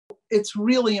It's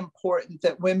really important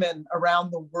that women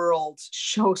around the world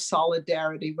show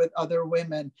solidarity with other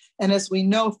women. And as we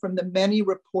know from the many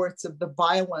reports of the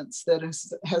violence that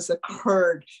has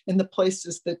occurred in the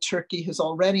places that Turkey has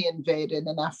already invaded,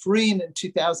 in Afrin in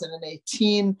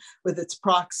 2018 with its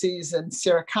proxies, and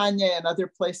Sarikanye and other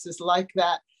places like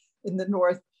that in the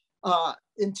north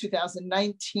in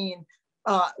 2019,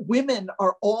 women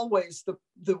are always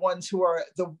the ones who are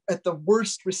at the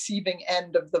worst receiving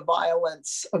end of the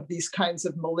violence of these kinds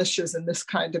of militias and this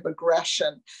kind of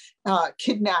aggression,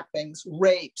 kidnappings,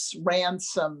 rapes,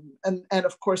 ransom, and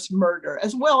of course murder,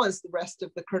 as well as the rest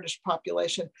of the Kurdish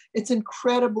population. It's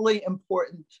incredibly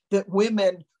important that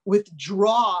women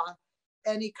withdraw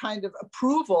any kind of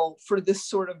approval for this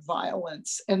sort of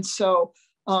violence. And so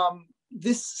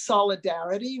this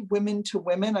solidarity, women to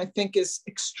women, I think is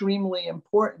extremely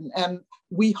important. And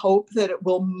we hope that it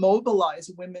will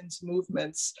mobilize women's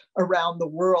movements around the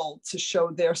world to show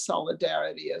their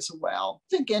solidarity as well.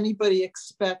 I think anybody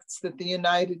expects that the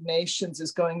United Nations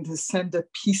is going to send a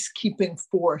peacekeeping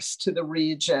force to the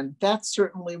region. That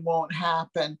certainly won't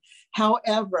happen.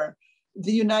 However,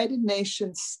 the United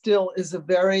Nations still is a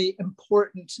very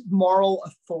important moral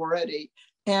authority.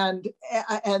 And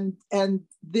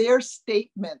their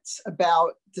statements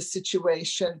about the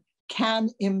situation can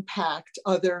impact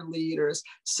other leaders.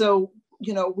 So,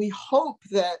 we hope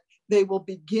that they will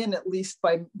begin at least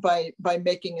by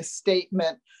making a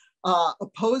statement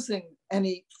opposing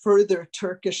any further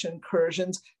Turkish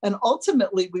incursions. And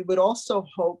ultimately, we would also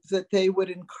hope that they would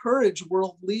encourage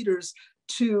world leaders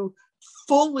to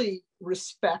fully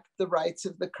respect the rights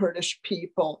of the Kurdish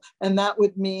people. And that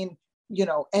would mean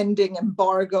ending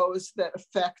embargoes that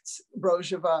affect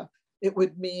Rojava. It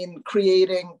would mean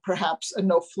creating perhaps a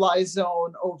no-fly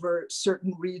zone over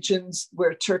certain regions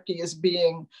where Turkey is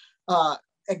being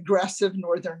aggressive,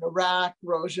 northern Iraq,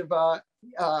 Rojava.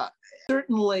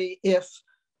 Certainly, if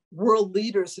world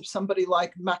leaders, if somebody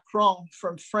like Macron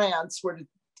from France were to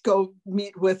go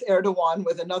meet with Erdoğan,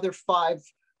 with another 5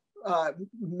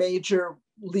 major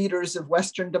leaders of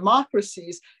Western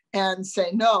democracies, and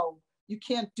say, no, you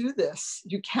can't do this.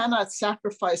 You cannot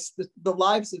sacrifice the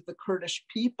lives of the Kurdish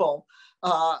people,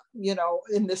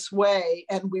 in this way,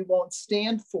 and we won't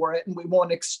stand for it, and we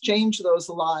won't exchange those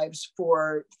lives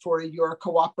for your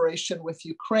cooperation with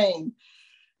Ukraine.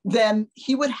 Then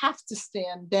he would have to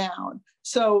stand down.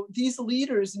 So these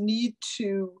leaders need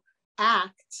to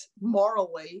act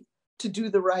morally to do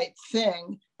the right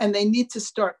thing, and they need to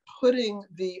start putting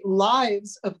the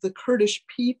lives of the Kurdish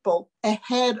people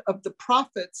ahead of the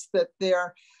profits that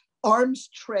their arms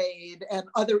trade and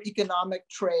other economic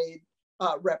trade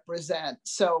represent.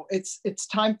 So it's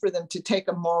time for them to take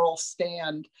a moral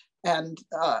stand and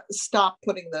stop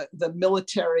putting the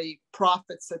military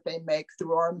profits that they make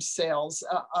through arms sales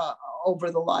over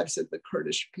the lives of the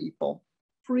Kurdish people.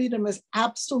 Freedom is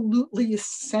absolutely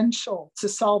essential to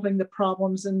solving the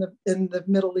problems in the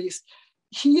Middle East.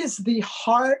 He is the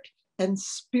heart and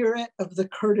spirit of the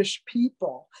Kurdish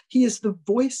people. He is the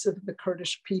voice of the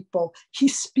Kurdish people. He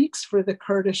speaks for the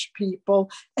Kurdish people.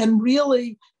 And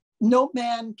really, no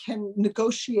man can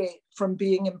negotiate from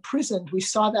being imprisoned. We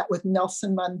saw that with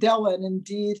Nelson Mandela. And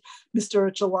indeed, Mr.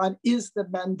 Öcalan is the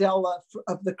Mandela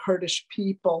of the Kurdish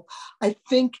people. I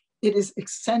think it is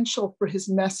essential for his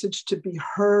message to be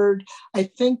heard. I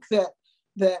think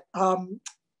that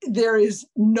there is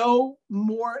no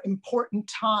more important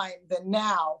time than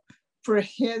now for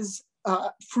his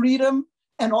freedom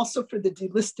and also for the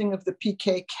delisting of the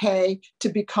PKK to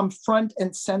become front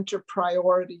and center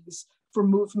priorities for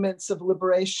movements of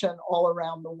liberation all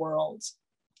around the world.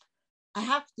 I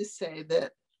have to say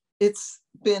that it's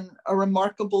been a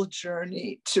remarkable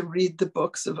journey to read the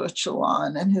books of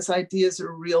Öcalan, and his ideas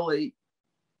are really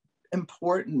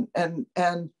important and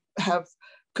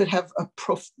could have a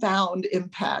profound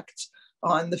impact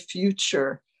on the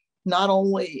future, not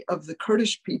only of the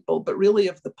Kurdish people, but really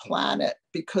of the planet,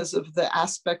 because of the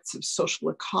aspects of social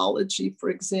ecology, for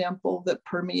example, that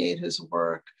permeate his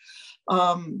work.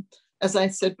 As I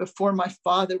said before, my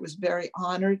father was very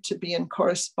honored to be in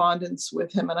correspondence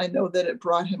with him, and I know that it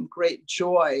brought him great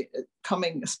joy,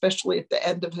 coming especially at the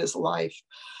end of his life.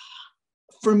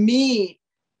 For me,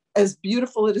 as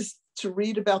beautiful it is to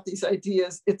read about these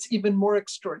ideas, it's even more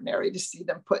extraordinary to see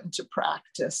them put into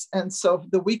practice. And so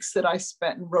the weeks that I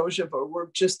spent in Rojava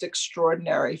were just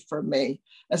extraordinary for me.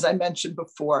 As I mentioned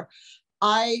before,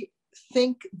 I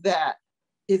think that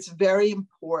it's very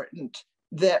important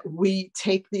that we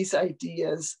take these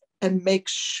ideas and make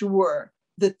sure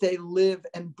that they live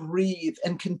and breathe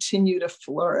and continue to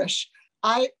flourish.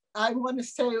 I want to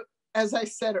say, as I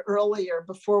said earlier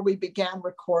before we began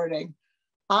recording,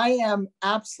 I am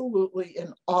absolutely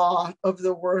in awe of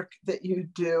the work that you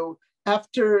do.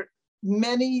 After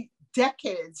many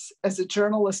decades as a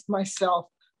journalist myself,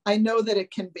 I know that it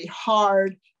can be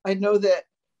hard. I know that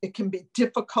it can be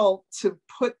difficult to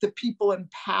put the people in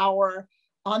power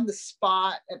on the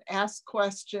spot and ask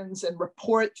questions and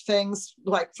report things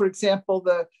like, for example,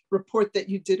 the report that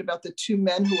you did about the two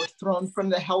men who were thrown from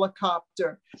the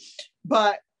helicopter.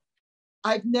 But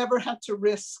I've never had to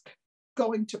risk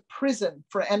going to prison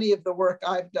for any of the work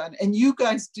I've done. And you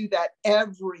guys do that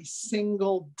every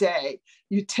single day.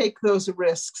 You take those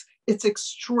risks. It's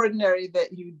extraordinary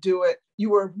that you do it.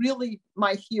 You are really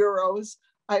my heroes.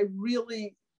 I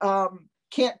really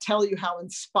can't tell you how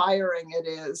inspiring it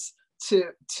is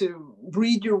to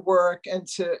read your work and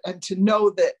to know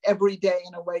that every day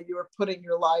in a way you are putting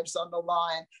your lives on the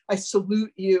line. I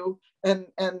salute you and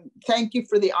thank you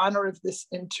for the honor of this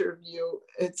interview.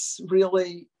 It's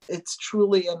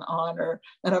truly an honor,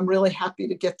 and I'm really happy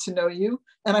to get to know you,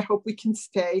 and I hope we can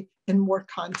stay in more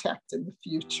contact in the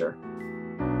future.